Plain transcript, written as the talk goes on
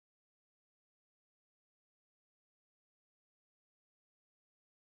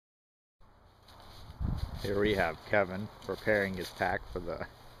Here we have Kevin preparing his pack for the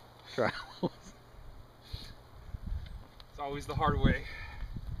travels. It's always the hard way.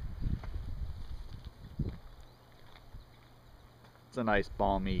 It's a nice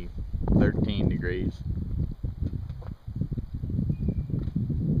balmy 13 degrees.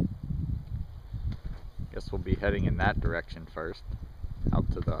 Guess we'll be heading in that direction first, out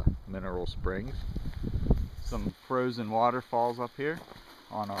to the mineral springs. Some frozen waterfalls up here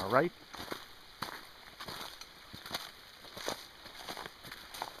on our right.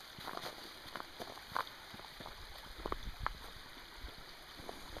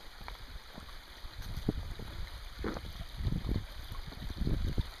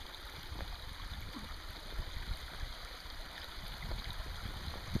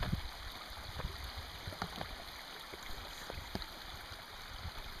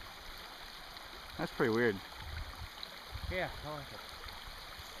 That's pretty weird. Yeah, I like it.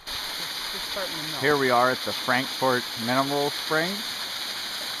 Just starting to melt. Here we are at the Frankfort Mineral Springs.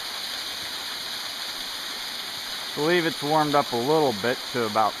 I believe it's warmed up a little bit to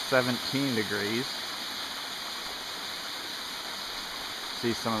about 17 degrees.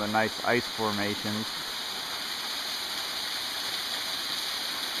 See some of the nice ice formations.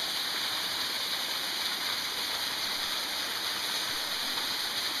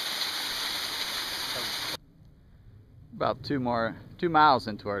 About 2 miles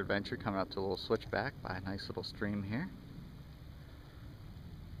into our adventure, coming up to a little switchback by a nice little stream here.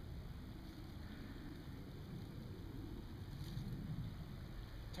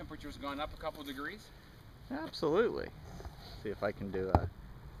 Temperature's gone up a couple degrees. Absolutely. See if I can do a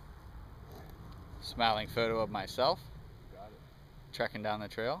smiling photo of myself. Got it. Trekking down the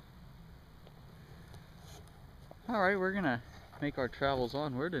trail. Alright, we're gonna make our travels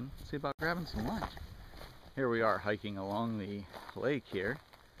onward and see about grabbing some lunch. Here we are hiking along the lake here.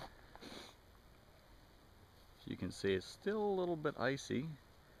 As you can see, it's still a little bit icy.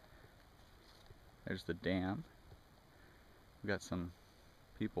 There's the dam. We've got some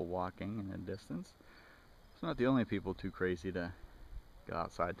people walking in the distance. It's not the only people too crazy to go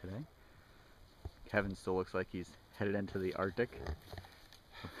outside today. Kevin still looks like he's headed into the Arctic.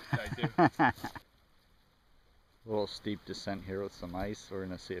 I do. A little steep descent here with some ice. We're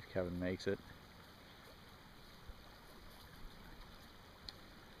going to see if Kevin makes it.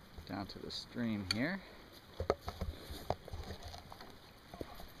 Down to the stream here.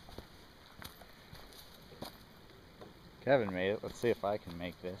 Kevin made it. Let's see if I can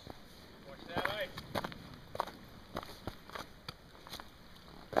make this. Watch that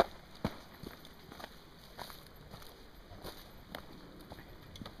ice.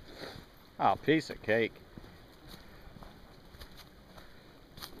 Oh, piece of cake.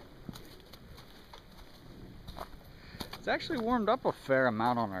 It's actually warmed up a fair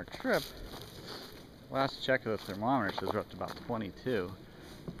amount on our trip. Last check of the thermometer says we're up to about 22.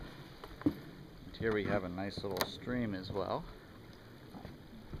 And here we have a nice little stream as well.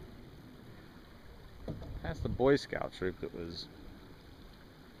 That's the Boy Scout troop that was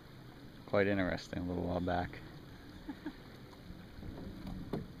quite interesting a little while back.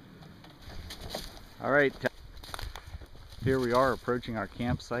 Alright, here we are approaching our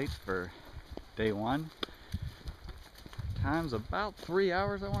campsite for day 1. Time's about 3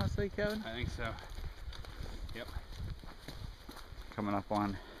 hours, I want to say, Kevin? I think so. Yep. Coming up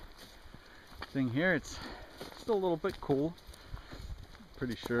on thing here, it's still a little bit cool.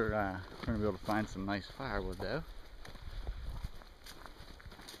 Pretty sure we're going to be able to find some nice firewood though.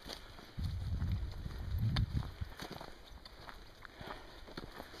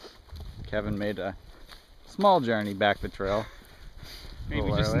 Kevin made a small journey back the trail. Maybe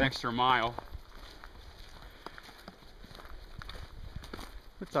just an extra mile.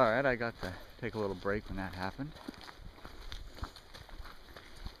 It's alright, I got to take a little break when that happened.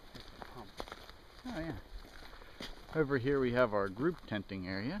 Oh yeah. Over here we have our group tenting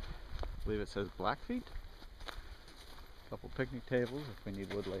area. I believe it says Blackfeet. A couple picnic tables if we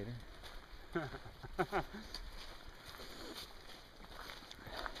need wood later.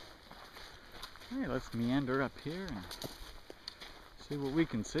 Alright, let's meander up here and see what we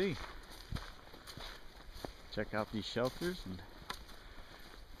can see. Check out these shelters, and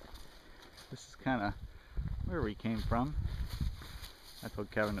this is kind of where we came from. I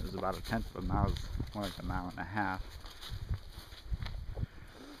told Kevin it was about 1/10 of a mile, it's more like 1.5 miles.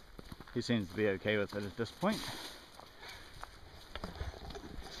 He seems to be okay with it at this point.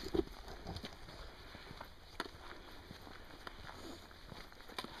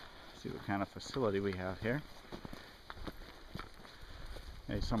 See what kind of facility we have here.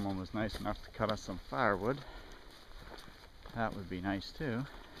 Maybe someone was nice enough to cut us some firewood. That would be nice too.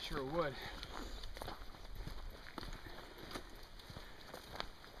 Sure would.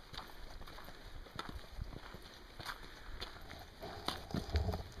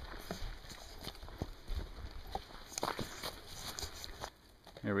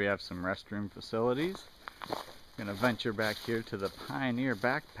 Here we have some restroom facilities. Gonna venture back here to the Pioneer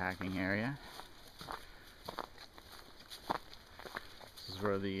backpacking area. This is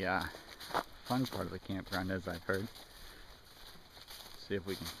where the fun part of the campground is, I've heard. See if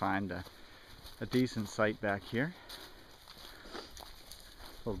we can find a decent site back here.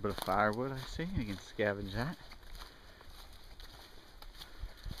 A little bit of firewood, I see. You can scavenge that.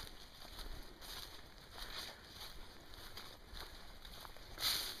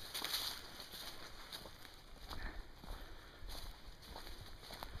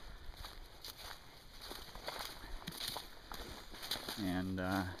 And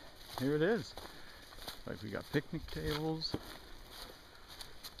here it is. Like, we got picnic tables.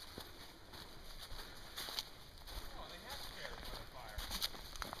 Oh, they have chairs for the fire.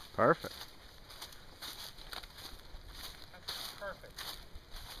 Perfect. That's perfect.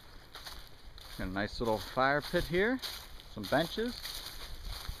 Got a nice little fire pit here. Some benches.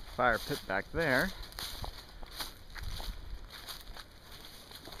 Fire pit back there.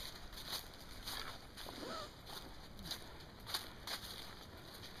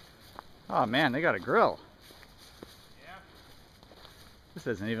 Oh man, they got a grill. Yeah. This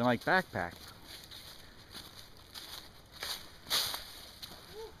isn't even like backpacking.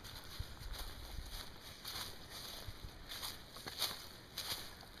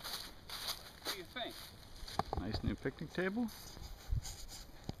 What do you think? Nice new picnic table.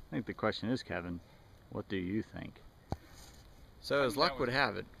 I think the question is, Kevin, what do you think? So as luck would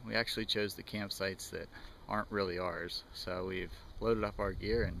have it, we actually chose the campsites that aren't really ours. So we've loaded up our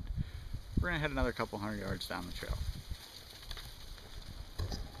gear and we're gonna head another couple hundred yards down the trail.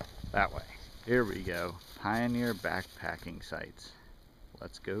 That way. Here we go. Pioneer backpacking sites.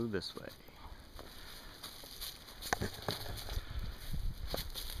 Let's go this way.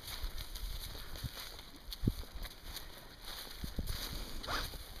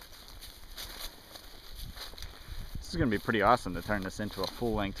 This is gonna be pretty awesome to turn this into a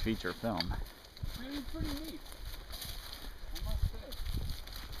full-length feature film. Really pretty neat. I must say.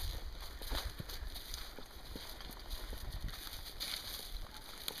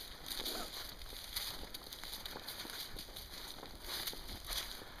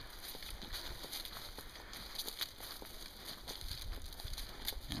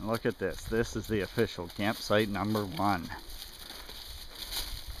 And look at this. This is the official campsite number 1.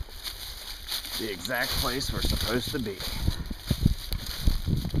 The exact place we're supposed to be.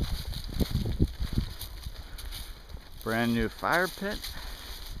 Brand new fire pit.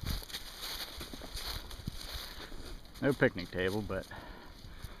 No picnic table, but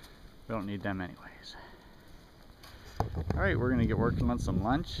we don't need them anyways. Alright, we're gonna get working on some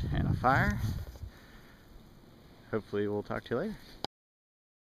lunch and a fire. Hopefully we'll talk to you later.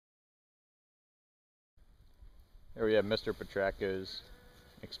 Here we have Mr. Petracco's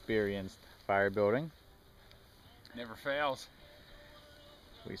experienced fire building. Never fails.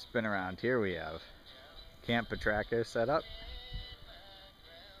 We spin around here, we have Camp Petracco set up.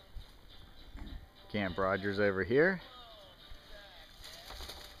 Camp Rogers over here.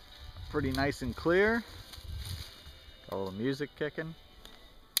 Pretty nice and clear. Got a little music kicking.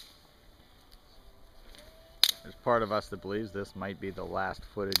 There's part of us that believes this might be the last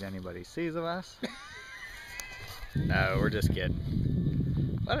footage anybody sees of us. No, we're just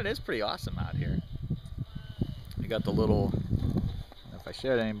kidding. But it is pretty awesome out here. We got the little, I don't know if I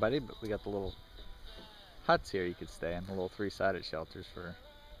showed anybody, but we got the little huts here you could stay in, the little 3-sided shelters for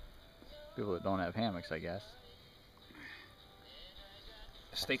people that don't have hammocks, I guess.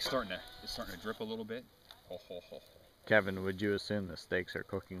 The steak's starting to drip a little bit. Ho, ho, ho. Kevin, would you assume the steaks are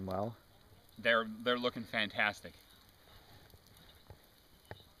cooking well? They're looking fantastic.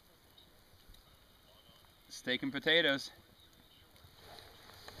 Steak and potatoes.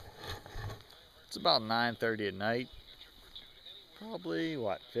 It's about 9:30 at night. Probably,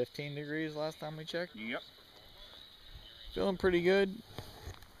 what, 15 degrees last time we checked? Yep. Feeling pretty good.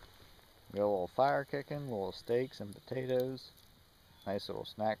 Got a little fire kicking, little steaks and potatoes. Nice little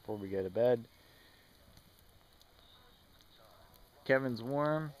snack before we go to bed. Kevin's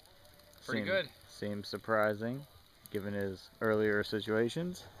warm. Pretty good. Seems surprising, given his earlier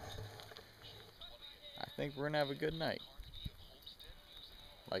situations. I think we're gonna have a good night.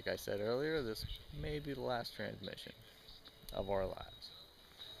 Like I said earlier, this may be the last transmission of our lives.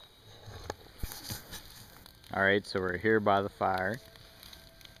 Alright, so we're here by the fire.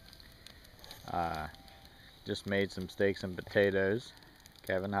 Just made some steaks and potatoes.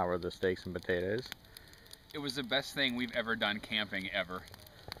 Kevin, how were the steaks and potatoes? It was the best thing we've ever done camping ever.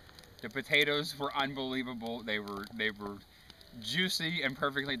 The potatoes were unbelievable. They were juicy and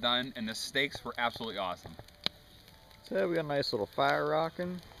perfectly done, and the steaks were absolutely awesome. So we got a nice little fire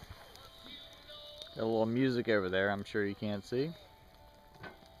rocking. Got a little music over there, I'm sure you can't see.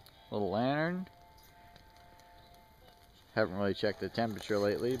 Little lantern. Haven't really checked the temperature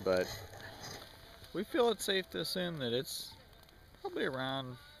lately, but we feel it's safe to assume that it's probably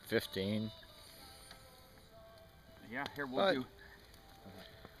around 15. Yeah, here we'll do.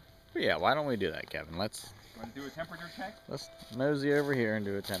 But yeah, why don't we do that, Kevin? Want to do a temperature check? Let's mosey over here and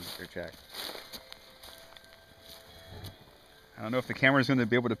do a temperature check. I don't know if the camera's going to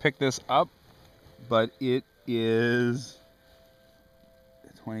be able to pick this up, but it is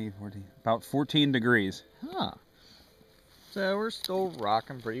 20, 40, about 14 degrees. Huh. So we're still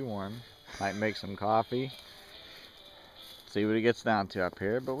rocking pretty warm. Might make some coffee. See what it gets down to up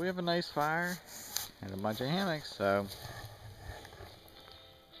here. But we have a nice fire and a bunch of hammocks, so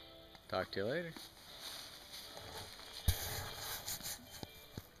talk to you later.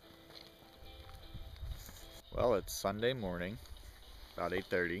 Well, it's Sunday morning, about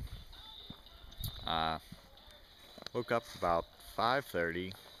 8:30. Woke up about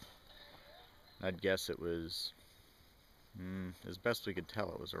 5:30. I'd guess it was, as best we could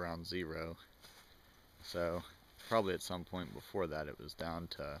tell, it was around 0. So probably at some point before that it was down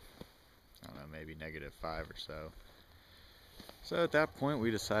to, I don't know, maybe -5 or so. So at that point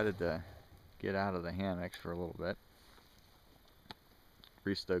we decided to get out of the hammocks for a little bit.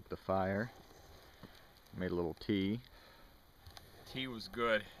 Restoked the fire. Made a little tea. Tea was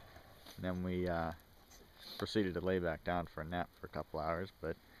good. And then we proceeded to lay back down for a nap for a couple hours,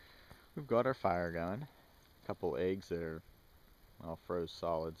 but we've got our fire going. A couple eggs that are, well, froze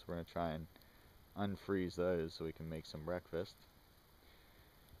solids. We're going to try and unfreeze those so we can make some breakfast.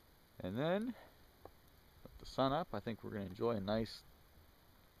 And then, with the sun up, I think we're going to enjoy a nice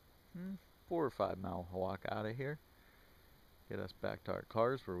 4 or 5 mile walk out of here. Get us back to our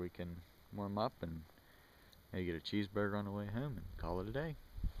cars where we can warm up and maybe get a cheeseburger on the way home and call it a day.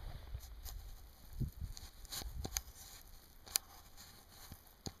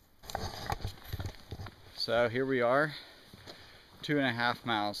 So here we are, 2.5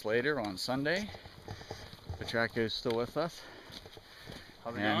 miles later on Sunday. Patraco's still with us.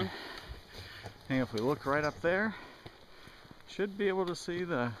 How's it going? I think if we look right up there, should be able to see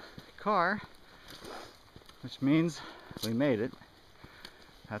the car, which means we made it.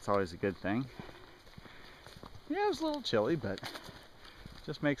 That's always a good thing. Yeah, it was a little chilly, but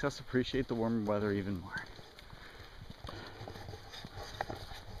just makes us appreciate the warmer weather even more.